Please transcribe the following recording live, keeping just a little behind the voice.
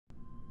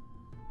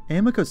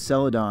AMACO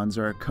celadons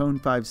are a cone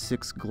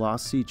 5/6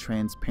 glossy,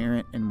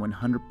 transparent, and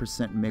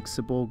 100%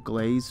 mixable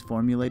glaze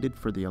formulated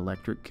for the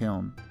electric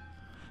kiln.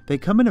 They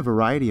come in a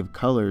variety of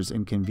colors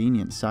and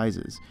convenient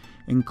sizes,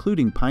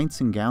 including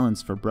pints and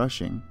gallons for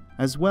brushing,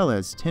 as well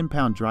as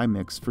 10-pound dry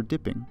mix for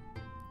dipping.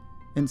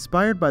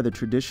 Inspired by the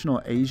traditional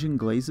Asian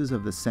glazes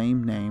of the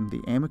same name,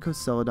 the AMACO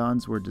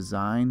celadons were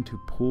designed to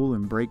pull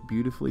and break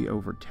beautifully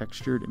over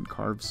textured and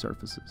carved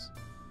surfaces.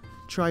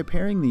 Try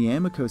pairing the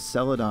AMACO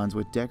celadons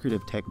with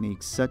decorative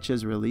techniques such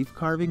as relief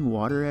carving,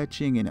 water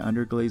etching, and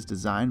underglaze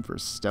design for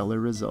stellar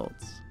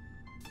results.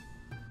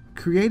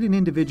 Create an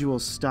individual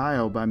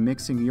style by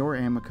mixing your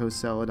AMACO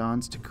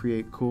celadons to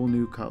create cool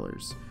new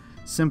colors.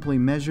 Simply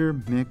measure,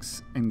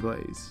 mix, and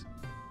glaze.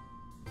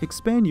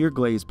 Expand your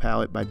glaze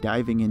palette by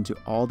diving into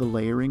all the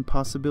layering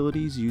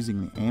possibilities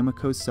using the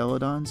AMACO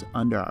celadons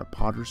under our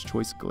Potter's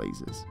Choice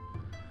glazes.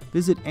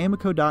 Visit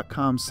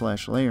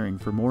amaco.com/layering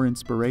for more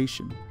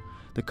inspiration.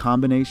 The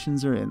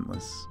combinations are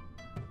endless.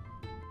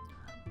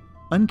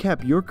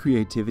 Uncap your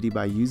creativity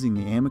by using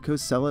the AMACO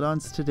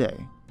celadons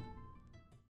today.